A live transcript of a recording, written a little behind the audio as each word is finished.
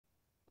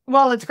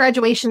Well, it's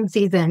graduation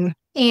season,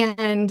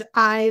 and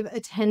I've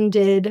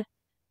attended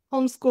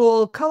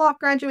homeschool co-op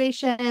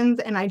graduations,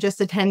 and I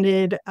just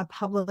attended a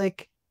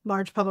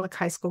large public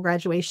high school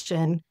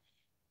graduation.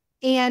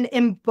 And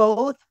in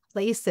both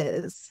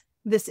places,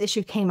 this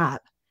issue came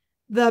up.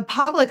 The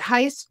public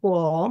high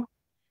school,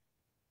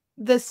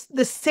 the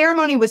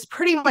ceremony was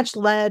pretty much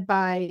led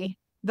by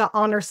the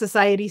honor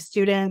society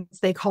students.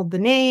 They called the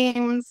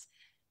names.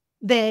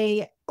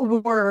 They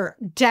were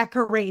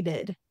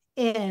decorated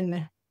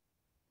in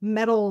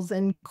medals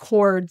and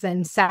cords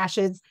and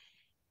sashes,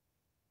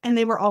 and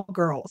they were all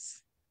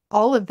girls,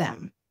 all of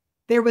them.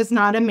 There was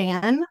not a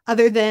man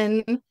other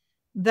than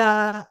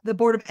the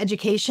Board of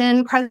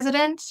Education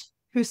president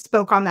who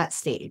spoke on that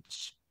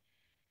stage.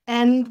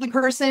 And the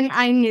person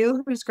I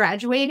knew who's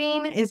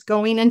graduating is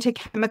going into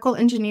chemical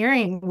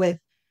engineering with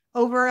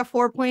over a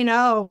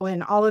 4.0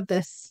 and all of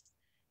this,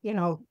 you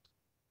know,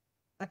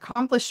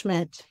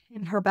 accomplishment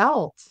in her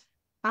belt.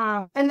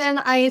 And then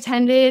I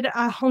attended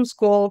a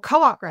homeschool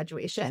co-op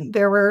graduation.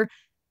 There were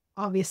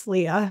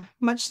obviously a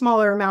much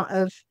smaller amount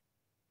of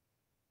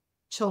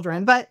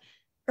children, but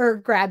or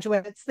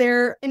graduates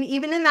there. And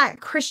even in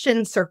that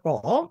Christian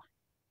circle,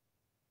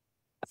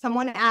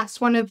 someone asked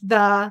one of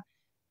the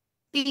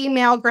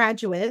female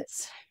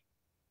graduates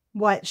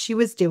what she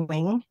was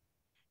doing,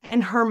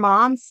 and her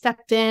mom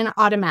stepped in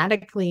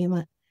automatically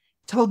and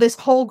told this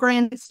whole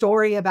grand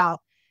story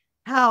about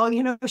how,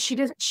 she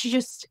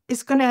just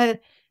is gonna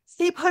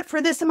stay put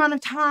for this amount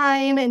of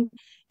time, and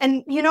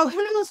who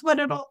knows what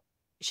it'll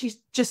she's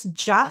just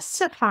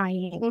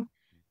justifying.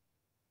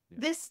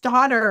 This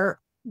daughter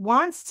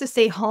wants to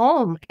stay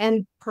home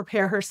and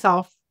prepare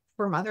herself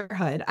for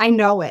motherhood. I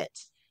know it.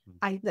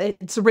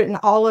 It's written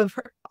all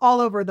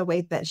over the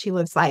way that she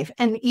lives life.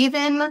 And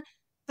even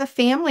the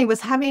family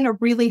was having a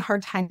really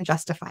hard time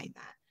justifying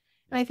that.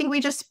 And I think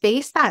we just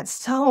face that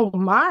so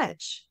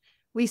much.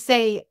 We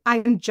say,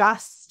 I'm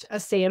just a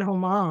stay-at-home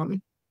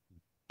mom.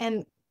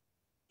 And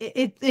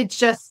it's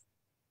just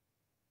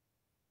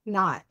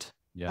not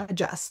Yeah.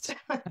 just.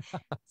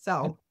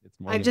 So It's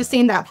more I've than just that.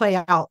 seen that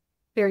play out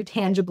very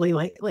tangibly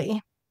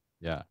lately.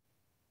 Yeah.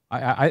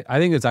 I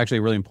think it's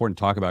actually really important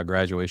to talk about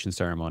graduation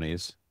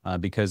ceremonies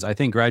because I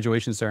think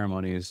graduation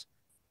ceremonies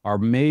are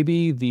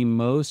maybe the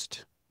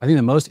most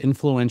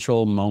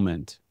influential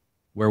moment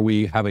where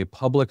we have a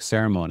public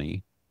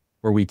ceremony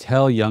where we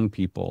tell young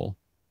people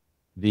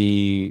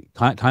the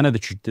kind of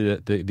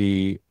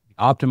the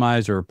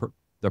optimized or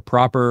the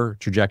proper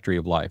trajectory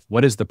of life.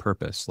 What is the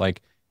purpose?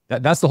 Like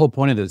that's the whole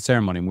point of the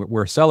ceremony.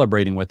 We're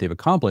celebrating what they've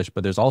accomplished,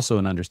 but there's also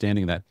an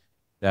understanding that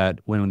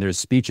when there's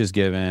speeches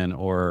given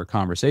or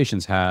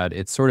conversations had,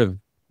 it's sort of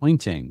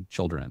pointing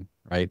children,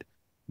 right?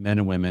 Men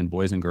and women,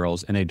 boys and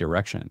girls in a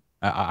direction.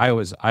 I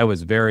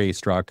was very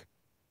struck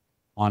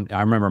on, I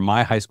remember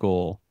my high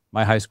school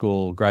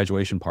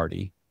graduation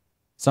party.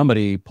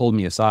 Somebody pulled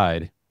me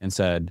aside and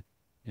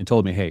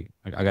told me, hey,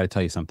 I got to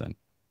tell you something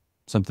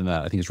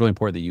that I think is really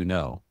important that you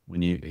know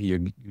when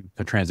you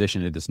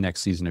transition into this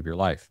next season of your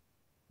life.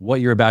 What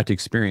you're about to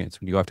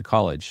experience when you go off to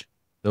college,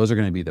 those are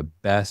going to be the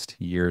best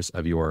years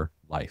of your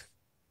life.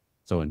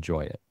 So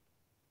enjoy it.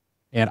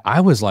 And I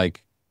was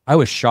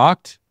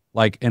shocked,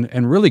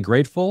 and really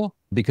grateful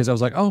because I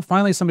was like, oh,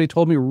 finally somebody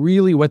told me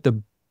really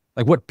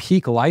what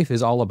peak life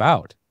is all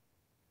about.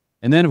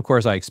 And then, of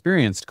course, I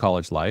experienced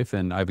college life,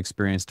 and I've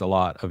experienced a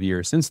lot of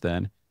years since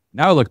then.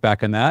 Now I look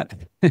back on that,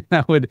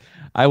 and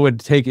I would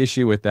take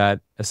issue with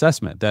that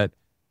assessment that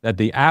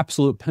the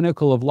absolute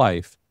pinnacle of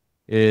life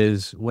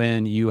is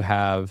when you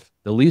have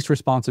the least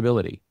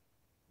responsibility,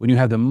 when you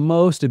have the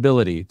most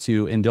ability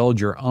to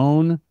indulge your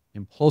own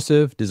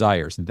impulsive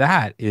desires.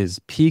 That is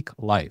peak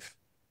life.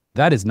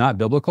 That is not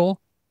biblical.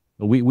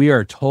 We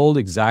are told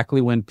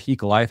exactly when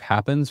peak life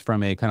happens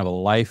from a kind of a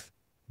life,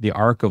 the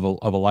arc of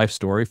a life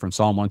story from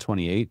Psalm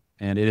 128.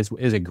 And it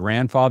is a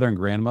grandfather and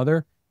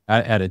grandmother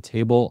at a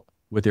table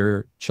with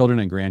their children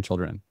and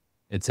grandchildren.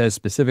 It says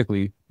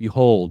specifically,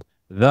 behold,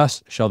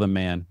 thus shall the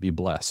man be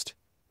blessed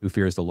who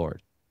fears the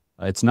Lord.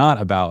 It's not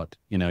about,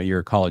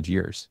 your college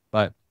years,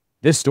 but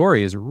this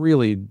story is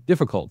really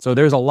difficult. So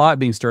there's a lot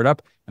being stirred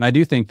up. And I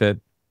do think that,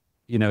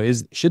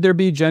 should there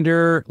be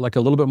gender, like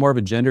a little bit more of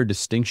a gender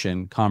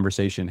distinction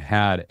conversation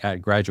had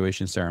at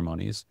graduation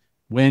ceremonies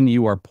when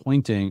you are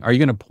pointing, are you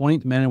going to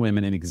point men and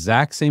women in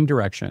exact same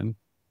direction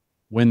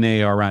when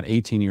they are around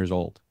 18 years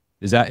old?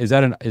 Is that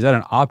an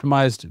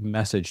optimized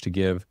message to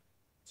give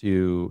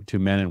to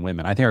men and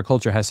women? I think our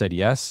culture has said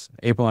yes.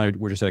 April and I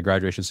were just at a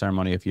graduation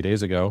ceremony a few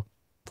days ago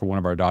for one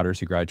of our daughters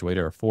who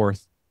graduated, our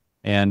fourth.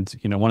 And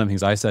one of the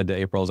things I said to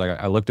April is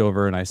I looked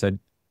over and I said,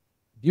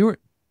 do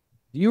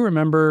you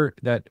remember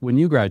that when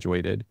you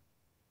graduated,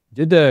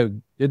 did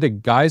the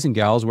guys and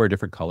gals wear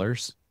different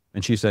colors?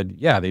 And she said,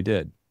 yeah, they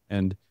did.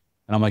 And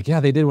I'm like, yeah,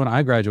 they did when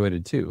I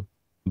graduated too.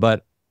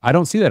 But I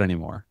don't see that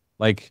anymore.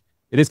 Like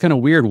it is kind of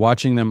weird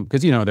watching them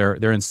because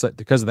they're in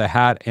because of the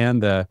hat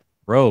and the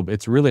robe.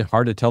 It's really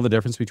hard to tell the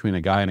difference between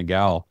a guy and a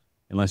gal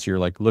unless you're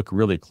look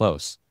really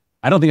close.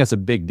 I don't think that's a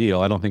big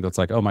deal. I don't think it's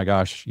like, oh my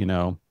gosh,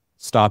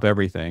 stop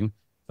everything.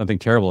 Something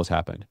terrible has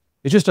happened.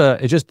 it's just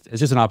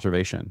an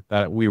observation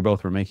that we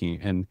both were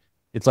making. And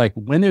it's like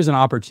when there's an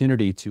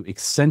opportunity to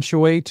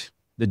accentuate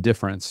the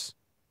difference,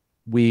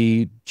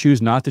 we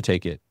choose not to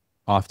take it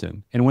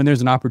often. And when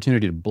there's an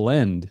opportunity to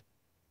blend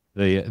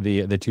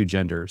the two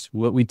genders,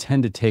 what we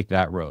tend to take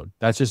that road.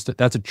 That's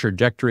a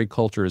trajectory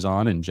culture is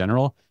on in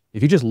general.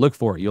 If you just look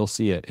for it, you'll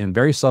see it in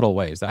very subtle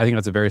ways. I think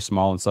that's a very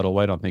small and subtle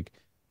way. I don't think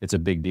it's a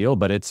big deal,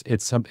 but it's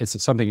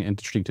something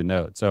interesting to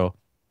note. So,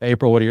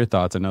 April, what are your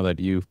thoughts? I know that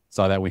you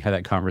saw that we had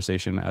that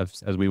conversation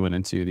as we went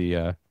into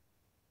the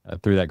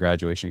through that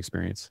graduation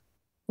experience.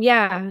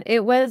 Yeah,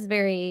 it was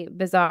very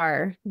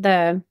bizarre.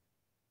 I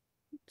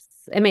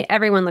mean,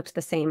 everyone looked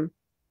the same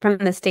from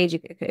the stage.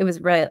 It was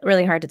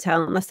really hard to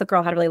tell unless the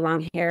girl had really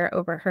long hair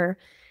over her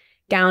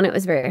gown. It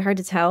was very hard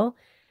to tell.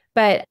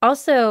 But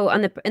also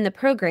in the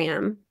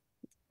program,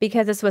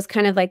 because this was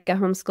kind of like a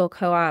homeschool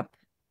co-op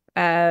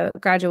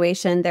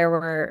graduation, there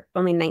were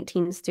only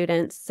 19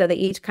 students. So they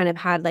each kind of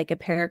had like a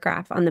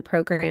paragraph on the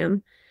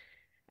program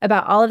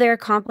about all of their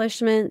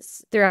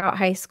accomplishments throughout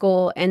high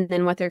school and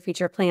then what their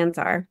future plans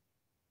are.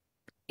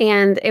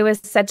 And it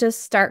was such a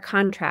stark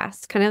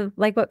contrast, kind of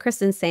like what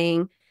Kristen's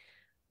saying,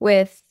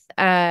 with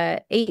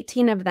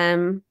 18 of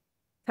them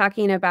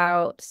talking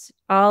about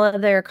all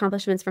of their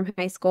accomplishments from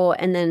high school,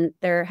 and then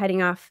they're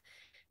heading off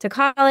to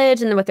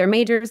college and then what their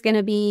major is going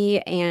to be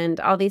and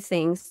all these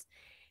things.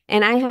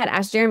 And I had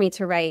asked Jeremy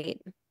to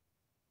write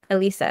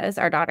Elisa's,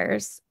 our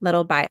daughter's,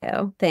 little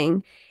bio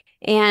thing.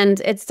 And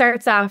it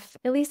starts off,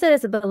 Elisa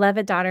is a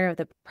beloved daughter of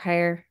the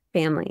prior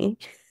family.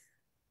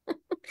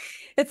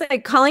 It's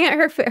like calling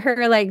out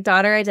her like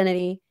daughter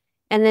identity.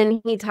 And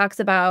then he talks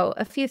about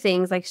a few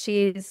things, like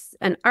she's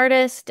an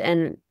artist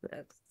and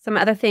some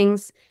other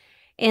things.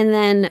 And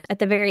then at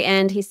the very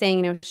end, he's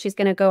saying, she's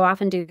going to go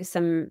off and do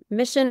some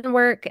mission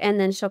work, and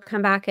then she'll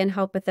come back and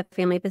help with the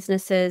family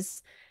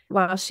businesses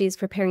while she's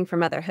preparing for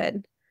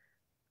motherhood.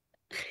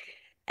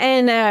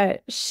 And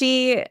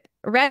she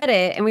read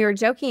it, and we were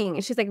joking.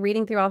 And she's like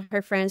reading through all of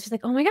her friends. She's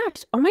like, oh my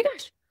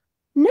gosh,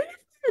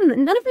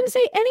 none of them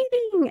say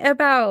anything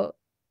about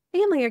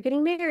family or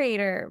getting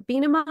married or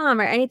being a mom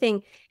or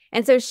anything.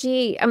 And so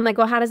I'm like,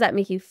 well, how does that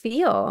make you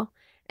feel?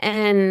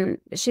 And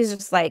she's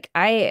just like,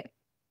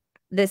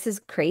 this is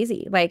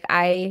crazy. Like,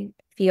 I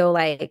feel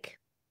like,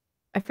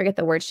 I forget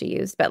the word she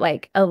used, but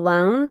like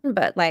alone,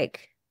 but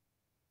like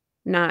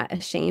not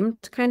ashamed,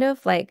 kind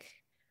of like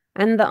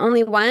I'm the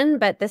only one,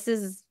 but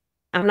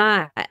I'm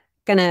not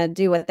gonna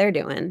do what they're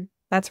doing.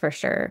 That's for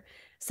sure.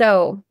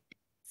 So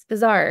it's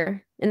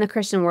bizarre in the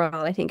Christian world,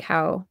 I think,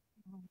 how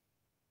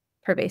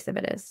pervasive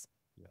it is.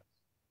 Yeah,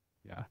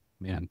 yeah,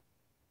 man.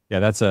 Yeah,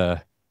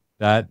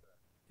 that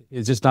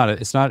is just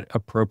it's not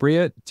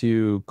appropriate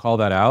to call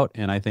that out.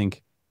 And I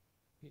think,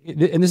 and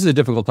this is a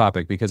difficult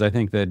topic because I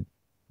think that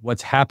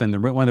what's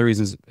happened, one of the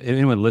reasons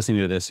anyone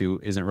listening to this who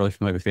isn't really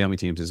familiar with family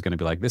teams is going to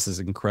be like, this is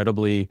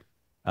incredibly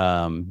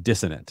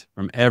dissonant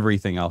from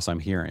everything else I'm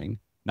hearing,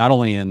 not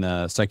only in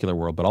the secular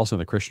world, but also in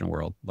the Christian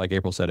world. Like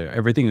April said,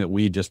 everything that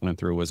we just went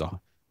through was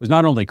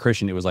not only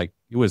Christian, it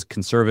was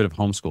conservative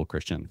homeschool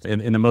Christian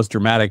in the most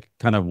dramatic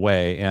kind of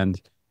way. And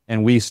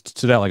we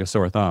stood out like a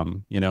sore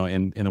thumb,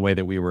 in the way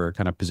that we were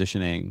kind of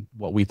positioning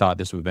what we thought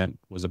this event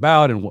was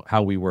about and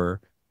how we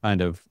were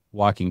kind of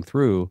walking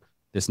through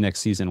this next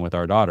season with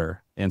our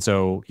daughter. And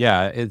so,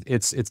 yeah,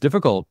 it's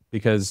difficult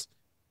because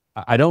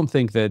I don't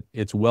think that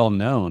it's well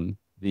known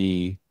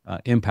the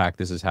impact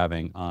this is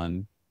having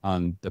on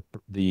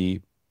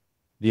the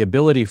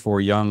ability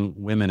for young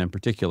women in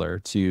particular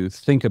to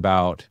think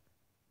about,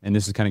 and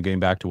this is kind of getting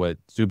back to what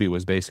Zuby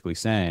was basically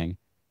saying,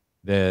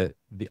 that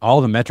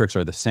all the metrics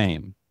are the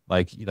same.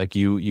 Like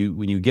you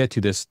when you get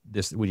to this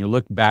when you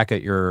look back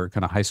at your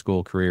kind of high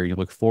school career, you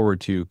look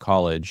forward to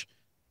college,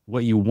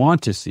 what you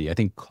want to see, I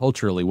think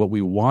culturally, what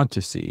we want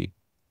to see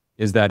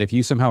is that if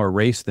you somehow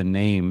erase the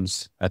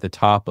names at the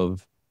top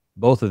of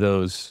both of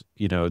those,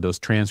 those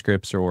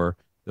transcripts or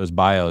those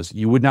bios,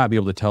 you would not be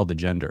able to tell the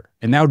gender.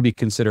 And that would be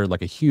considered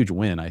like a huge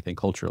win, I think,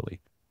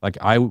 culturally. Like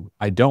I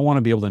don't want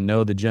to be able to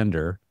know the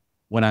gender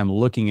when I'm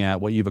looking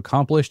at what you've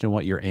accomplished and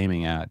what you're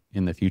aiming at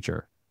in the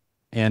future.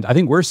 And I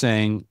think we're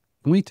saying,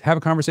 can we have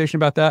a conversation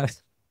about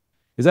that?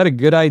 Is that a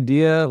good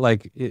idea?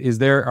 Like, is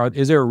there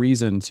a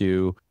reason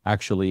to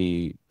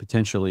actually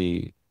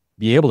potentially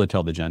be able to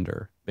tell the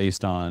gender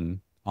based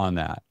on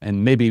that,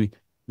 and maybe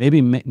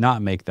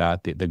not make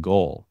that the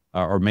goal,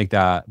 or make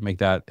that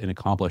an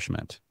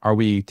accomplishment? Are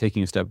we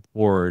taking a step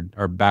forward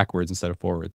or backwards instead of forward?